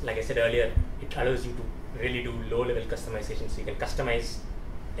is, like I said earlier, it allows you to really do low-level customization. So you can customize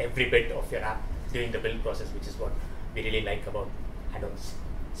every bit of your app during the build process, which is what we really like about add-ons.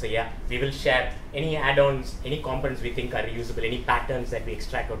 So we will share any add-ons, any components we think are reusable, any patterns that we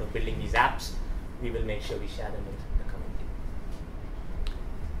extract out of building these apps. We will make sure we share them with the community.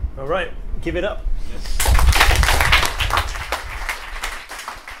 All right, give it up. Yes.